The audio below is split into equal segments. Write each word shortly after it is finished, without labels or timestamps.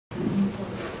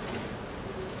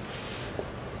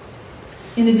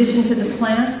In addition to the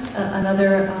plants,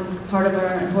 another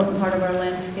important part of our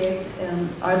landscape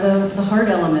are the hard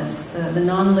elements, the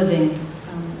non-living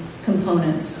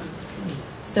components.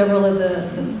 Several of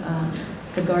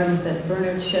the gardens that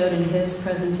Bernard showed in his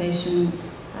presentation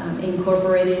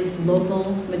incorporated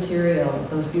local material,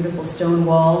 those beautiful stone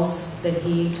walls that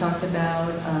he talked about,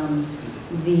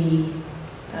 the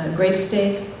grape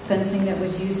stake fencing that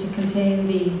was used to contain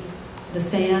the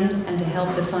sand and to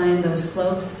help define those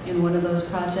slopes in one of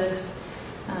those projects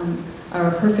are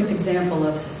a perfect example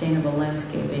of sustainable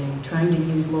landscaping, trying to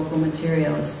use local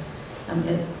materials.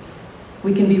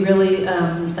 We can be really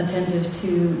attentive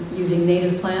to using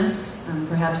native plants,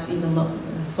 perhaps even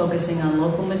focusing on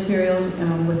local materials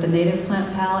with the native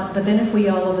plant palette. But then if we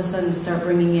all of a sudden start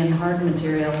bringing in hard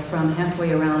material from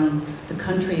halfway around the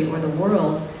country or the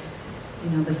world,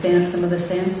 some of the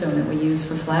sandstone that we use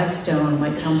for flagstone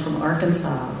might come from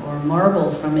Arkansas, or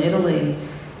marble from Italy.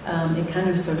 It kind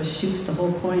of sort of shoots the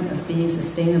whole point of being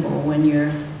sustainable when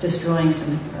you're destroying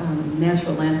some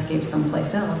natural landscape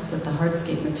someplace else with the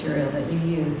hardscape material that you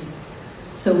use.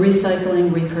 So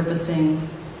recycling, repurposing,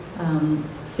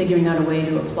 figuring out a way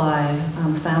to apply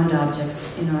found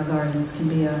objects in our gardens can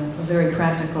be a very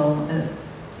practical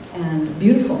and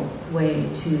beautiful way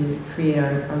to create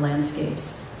our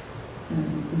landscapes.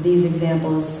 These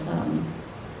examples,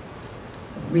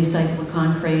 recycled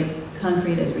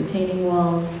concrete as retaining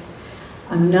walls.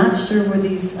 I'm not sure where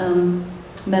these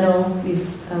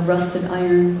these rusted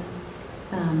iron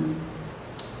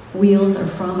wheels are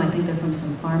from. I think they're from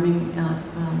some farming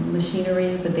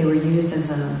machinery, but they were used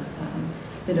as a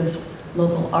bit of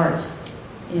local art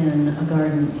in a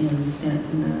garden in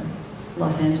the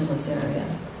Los Angeles area.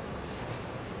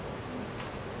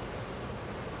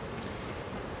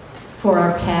 For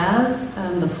our paths,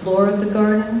 the floor of the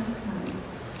garden,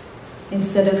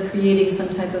 instead of creating some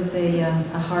type of a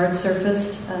hard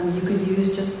surface, you could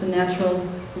use just the natural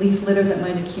leaf litter that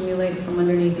might accumulate from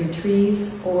underneath your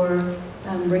trees, or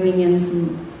bringing in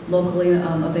some locally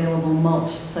available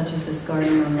mulch, such as this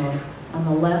garden on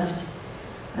the left.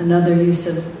 Another use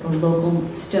of local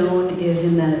stone is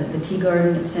in the tea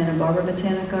garden at Santa Barbara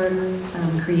Botanic Garden,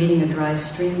 creating a dry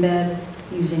stream bed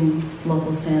using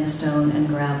local sandstone and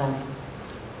gravel.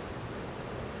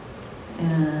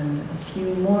 And a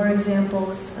few more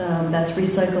examples. That's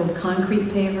recycled concrete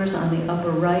pavers on the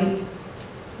upper right.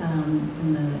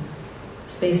 And the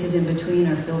spaces in between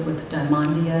are filled with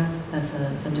diamondia. That's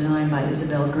a design by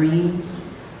Isabel Green.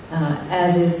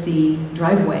 As is the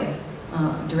driveway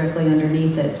directly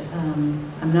underneath it.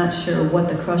 I'm not sure what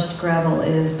the crushed gravel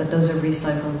is, but those are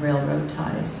recycled railroad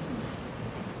ties.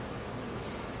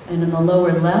 And in the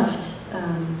lower left,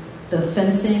 the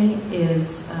fencing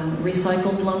is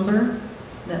recycled lumber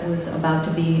that was about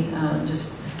to be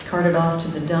just carted off to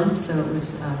the dump, so it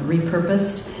was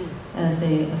repurposed as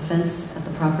a fence at the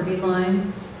property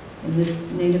line. In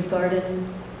this native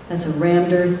garden, that's a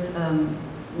rammed earth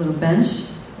little bench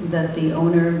that the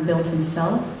owner built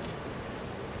himself.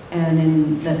 And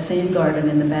in that same garden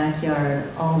in the backyard,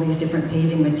 all these different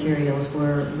paving materials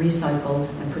were recycled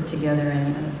and put together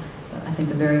in, I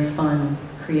think, a very fun,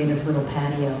 creative little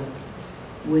patio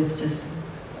with just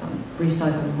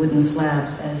recycled wooden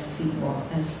slabs as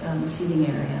seating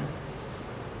area.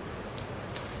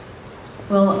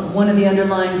 Well, one of the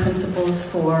underlying principles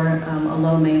for a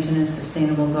low-maintenance,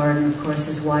 sustainable garden, of course,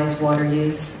 is wise water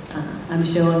use. I'm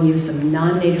showing you some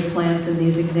non-native plants in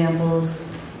these examples.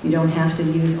 You don't have to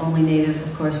use only natives,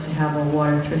 of course, to have a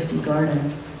water-thrifty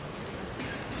garden.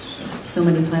 So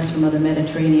many plants from other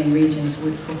Mediterranean regions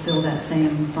would fulfill that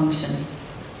same function,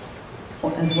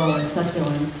 as well as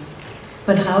succulents.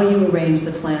 But how you arrange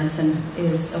the plants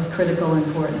is of critical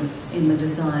importance in the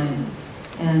design,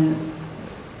 and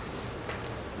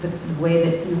the way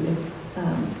that you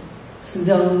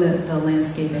zone the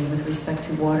landscaping with respect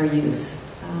to water use.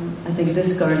 I think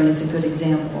this garden is a good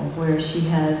example where she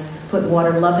has put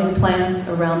water-loving plants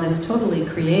around this totally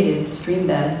created stream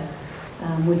bed,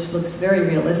 which looks very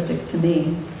realistic to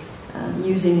me,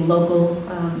 using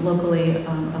locally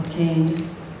obtained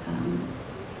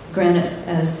granite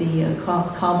as the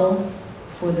cobble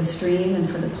for the stream and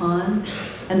for the pond.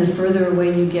 And the further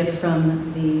away you get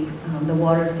from the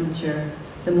water feature,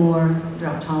 the more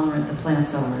drought tolerant the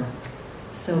plants are.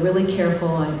 So really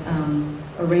careful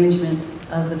arrangement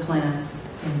of the plants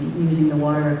and using the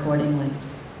water accordingly.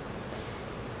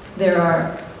 There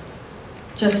are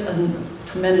just a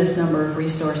tremendous number of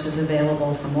resources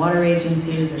available from water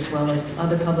agencies as well as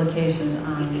other publications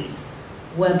on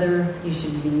whether you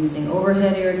should be using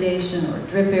overhead irrigation or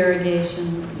drip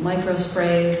irrigation, micro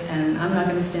sprays, and I'm not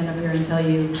going to stand up here and tell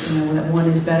you, that one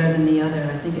is better than the other.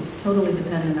 I think it's totally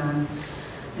dependent on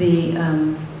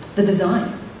the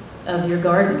design of your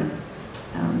garden.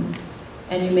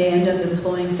 And you may end up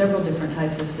employing several different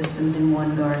types of systems in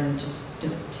one garden just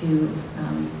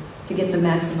to get the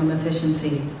maximum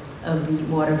efficiency of the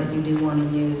water that you do want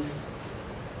to use.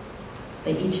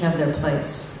 They each have their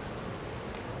place.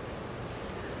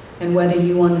 And whether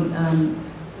you want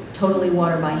totally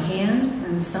water by hand,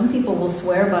 and some people will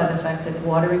swear by the fact that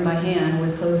watering by hand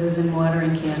with hoses and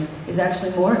watering cans is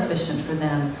actually more efficient for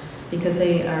them because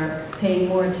they are paying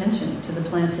more attention to the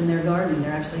plants in their garden.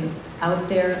 They're actually out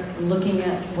there looking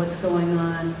at what's going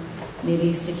on,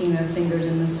 maybe sticking their fingers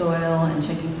in the soil and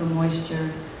checking for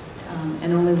moisture,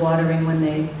 and only watering when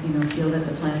they feel that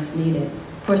the plants need it.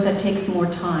 Of course, that takes more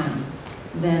time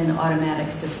than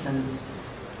automatic systems.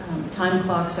 Time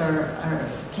clocks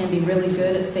can be really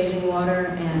good at saving water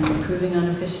and improving on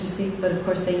efficiency, but of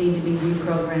course they need to be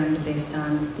reprogrammed based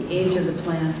on the age of the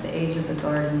plants, the age of the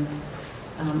garden,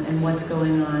 and what's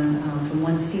going on from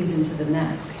one season to the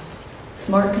next.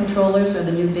 Smart controllers are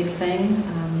the new big thing.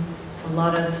 A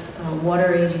lot of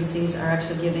water agencies are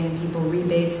actually giving people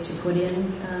rebates to put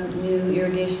in new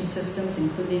irrigation systems,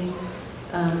 including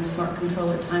smart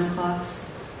controller time clocks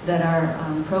that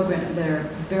are programmed, that are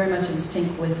very much in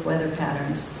sync with weather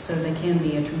patterns, so they can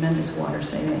be a tremendous water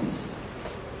savings.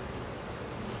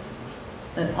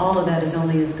 But all of that is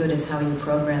only as good as how you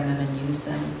program them and use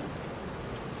them.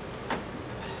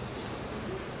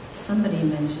 Somebody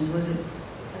mentioned, was it,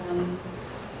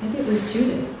 maybe it was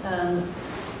Judith,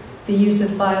 the use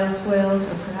of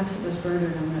bioswales, or perhaps it was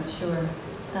Bernard, I'm not sure.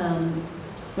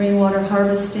 Rainwater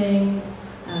harvesting,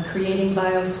 creating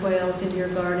bioswales in your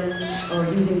garden,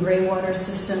 or using gray water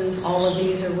systems. All of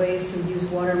these are ways to use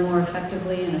water more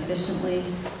effectively and efficiently,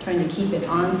 trying to keep it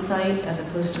on site as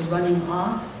opposed to running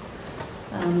off.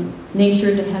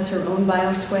 Nature has her own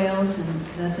bioswales, and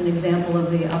that's an example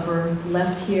of the upper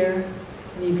left here.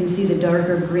 And you can see the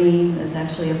darker green is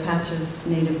actually a patch of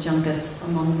native juncus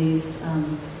among these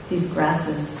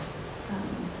grasses,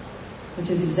 which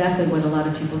is exactly what a lot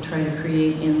of people try to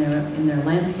create in their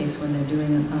landscapes when they're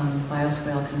doing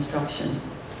bioswale construction.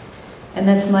 And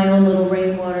that's my own little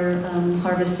rainwater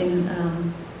harvesting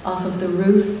off of the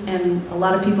roof. And a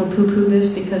lot of people poo-poo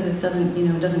this because it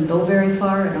doesn't go very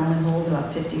far. It only holds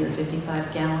about 50 or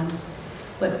 55 gallons.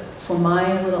 But for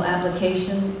my little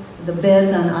application, the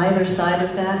beds on either side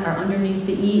of that are underneath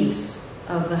the eaves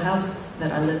of the house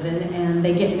that I live in, and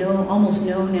they get almost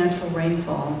no natural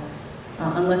rainfall.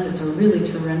 Unless it's a really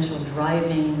torrential,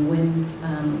 driving,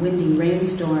 windy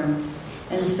rainstorm.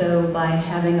 And so by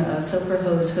having a soaker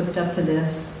hose hooked up to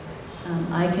this,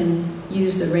 I can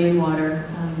use the rainwater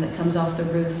that comes off the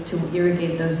roof to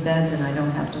irrigate those beds, and I don't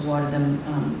have to water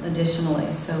them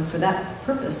additionally. So for that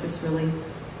purpose, it's really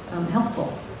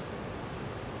helpful.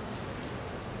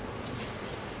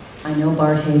 I know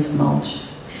Bart hates mulch.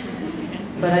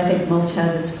 But I think mulch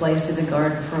has its place in a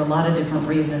garden for a lot of different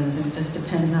reasons. It just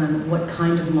depends on what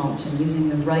kind of mulch and using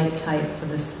the right type for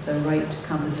the right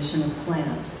composition of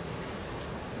plants.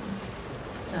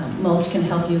 Mulch can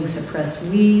help you suppress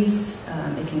weeds.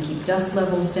 It can keep dust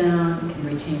levels down. It can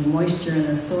retain moisture in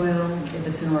the soil. If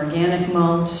it's an organic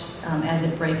mulch, as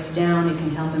it breaks down, it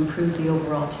can help improve the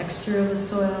overall texture of the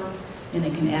soil, and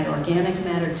it can add organic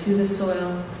matter to the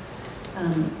soil.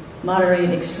 Moderate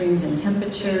extremes in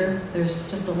temperature. There's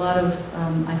just a lot of,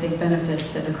 I think,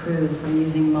 benefits that accrue from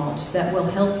using mulch that will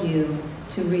help you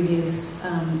to reduce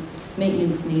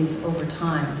maintenance needs over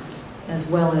time, as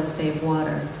well as save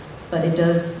water. But it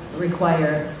does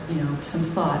require, some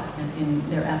thought in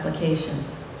their application.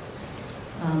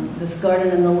 This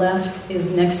garden on the left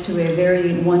is next to a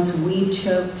very once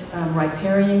weed-choked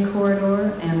riparian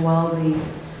corridor, and while the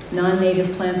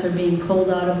non-native plants are being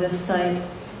pulled out of this site,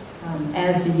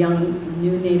 as the young,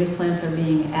 new native plants are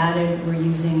being added, we're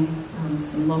using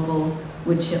some local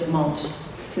wood chip mulch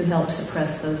to help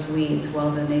suppress those weeds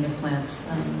while the native plants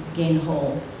gain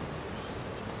hold.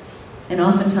 And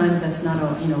oftentimes that's not a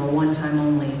one-time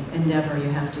only endeavor. You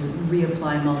have to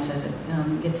reapply mulch as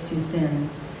it gets too thin.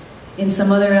 In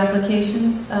some other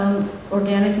applications,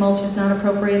 organic mulch is not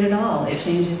appropriate at all. It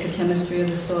changes the chemistry of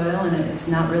the soil, and it's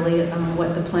not really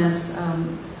what the plants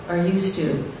are used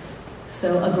to.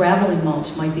 So a gravelly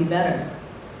mulch might be better.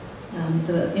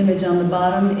 The image on the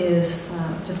bottom is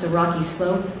just a rocky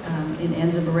slope in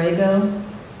Anza Borrego,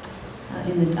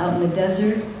 out in the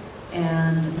desert,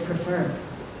 and prefer.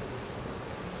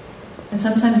 And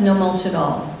sometimes no mulch at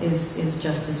all is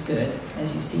just as good,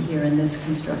 as you see here in this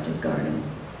constructed garden.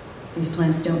 These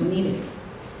plants don't need it.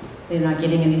 They're not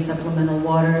getting any supplemental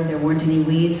water. There weren't any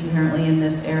weeds apparently in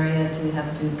this area to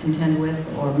have to contend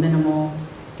with, or minimal,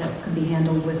 that could be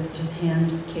handled with just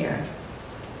hand care.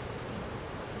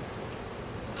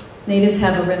 Natives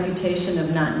have a reputation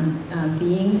of not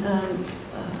being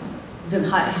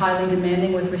highly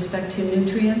demanding with respect to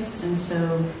nutrients, and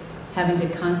so having to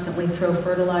constantly throw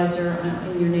fertilizer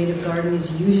in your native garden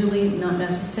is usually not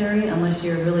necessary unless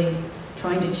you're really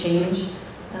trying to change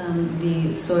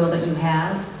the soil that you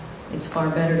have. It's far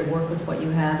better to work with what you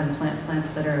have and plant plants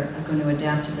that are going to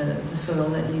adapt to the soil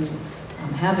that you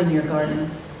have in your garden.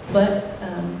 But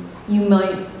you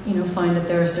might find that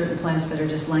there are certain plants that are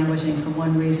just languishing for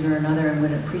one reason or another and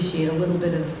would appreciate a little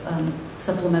bit of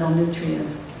supplemental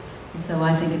nutrients. And so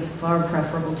I think it's far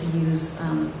preferable to use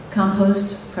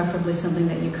compost, preferably something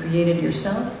that you created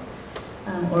yourself,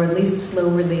 or at least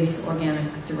slow-release organic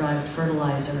derived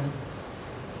fertilizer.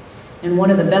 And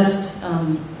one of the best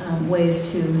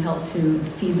ways to help to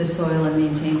feed the soil and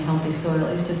maintain healthy soil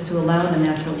is just to allow the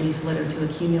natural leaf litter to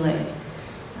accumulate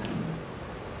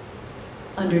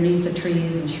underneath the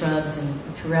trees and shrubs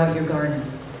and throughout your garden.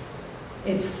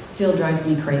 It still drives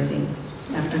me crazy.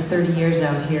 After 30 years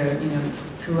out here,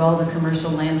 through all the commercial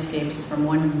landscapes from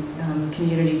one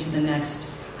community to the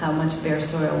next, how much bare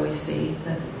soil we see,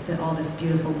 that all this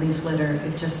beautiful leaf litter,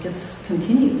 it just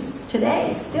continues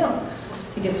today still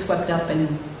to get swept up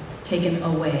and taken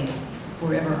away,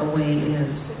 wherever away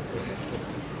is.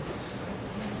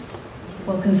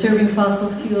 Well, conserving fossil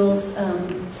fuels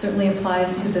certainly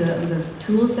applies to the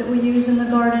tools that we use in the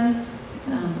garden.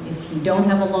 If you don't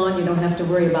have a lawn, you don't have to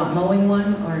worry about mowing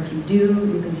one, or if you do,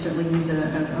 you can certainly use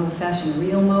an old-fashioned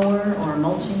reel mower or a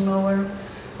mulching mower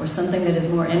or something that is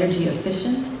more energy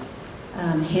efficient.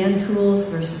 Hand tools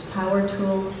versus power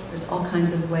tools. There's all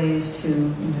kinds of ways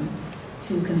to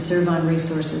conserve on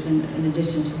resources in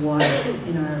addition to water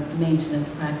in our maintenance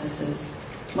practices.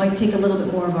 It might take a little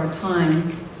bit more of our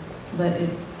time, but it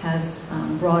has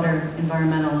broader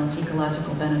environmental and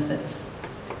ecological benefits.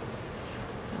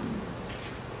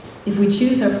 If we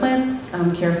choose our plants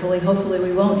carefully, hopefully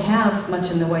we won't have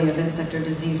much in the way of insect or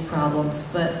disease problems,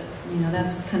 but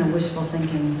that's kind of wishful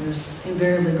thinking. There's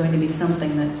invariably going to be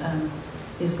something that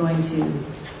is going to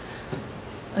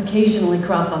occasionally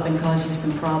crop up and cause you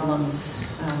some problems.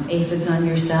 Aphids on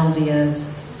your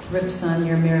salvias, thrips on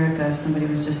your myricas. Somebody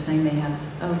was just saying they have,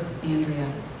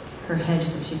 Andrea, her hedge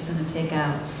that she's going to take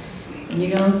out. And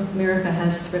myricka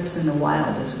has thrips in the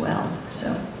wild as well.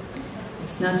 So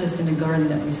it's not just in a garden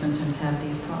that we sometimes have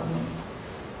these problems.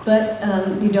 But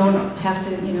you don't have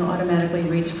to, automatically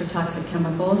reach for toxic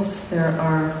chemicals. There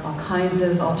are all kinds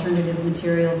of alternative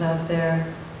materials out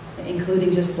there,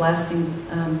 including just blasting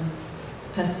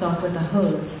pests off with a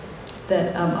hose,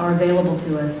 that are available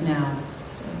to us now.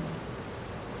 So.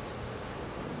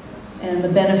 And the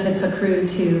benefits accrue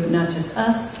to not just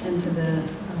us and to the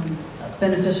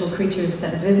beneficial creatures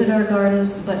that visit our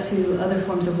gardens, but to other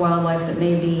forms of wildlife that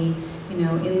may be,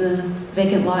 in the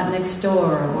vacant lot next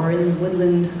door or in the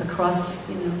woodland across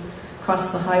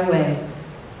the highway.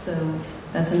 So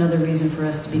that's another reason for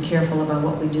us to be careful about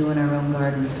what we do in our own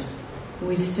gardens.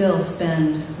 We still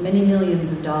spend many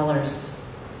millions of dollars,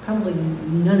 probably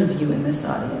none of you in this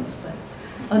audience, but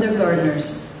other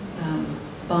gardeners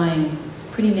buying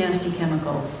pretty nasty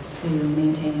chemicals to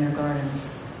maintain their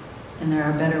gardens. And there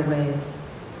are better ways.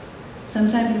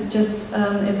 Sometimes it's just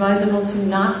advisable to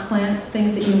not plant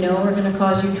things that are going to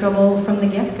cause you trouble from the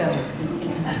get-go.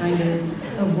 Trying to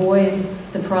avoid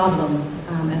the problem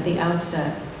at the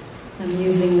outset. I'm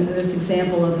using this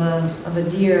example of a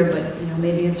deer, but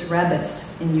maybe it's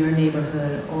rabbits in your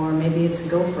neighborhood, or maybe it's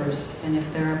gophers. And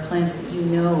if there are plants that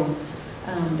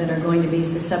that are going to be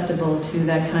susceptible to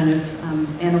that kind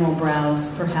of animal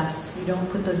browse, perhaps you don't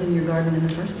put those in your garden in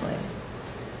the first place.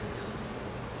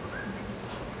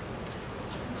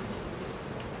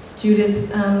 Judith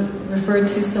referred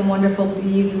to some wonderful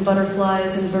bees and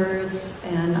butterflies and birds,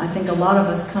 and I think a lot of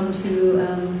us come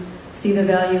to see the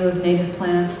value of native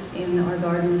plants in our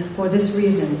gardens for this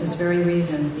reason, this very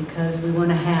reason, because we want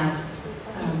to have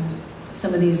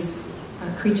some of these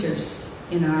creatures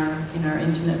in our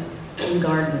intimate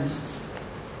gardens.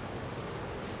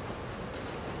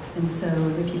 And so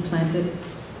if you plant it,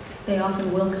 they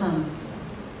often will come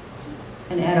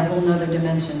and add a whole nother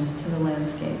dimension to the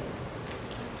landscape.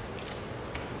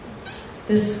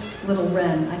 This little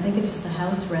wren, I think it's just a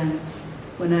house wren.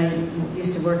 When I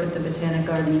used to work at the Botanic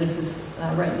Garden, this is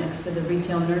right next to the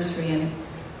retail nursery, and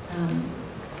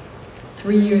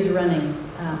 3 years running,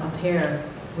 a pair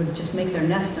would just make their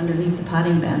nest underneath the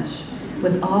potting bench,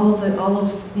 with all of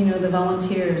the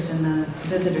volunteers and the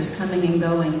visitors coming and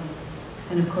going,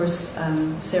 and of course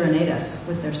serenade us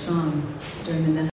with their song during the nest.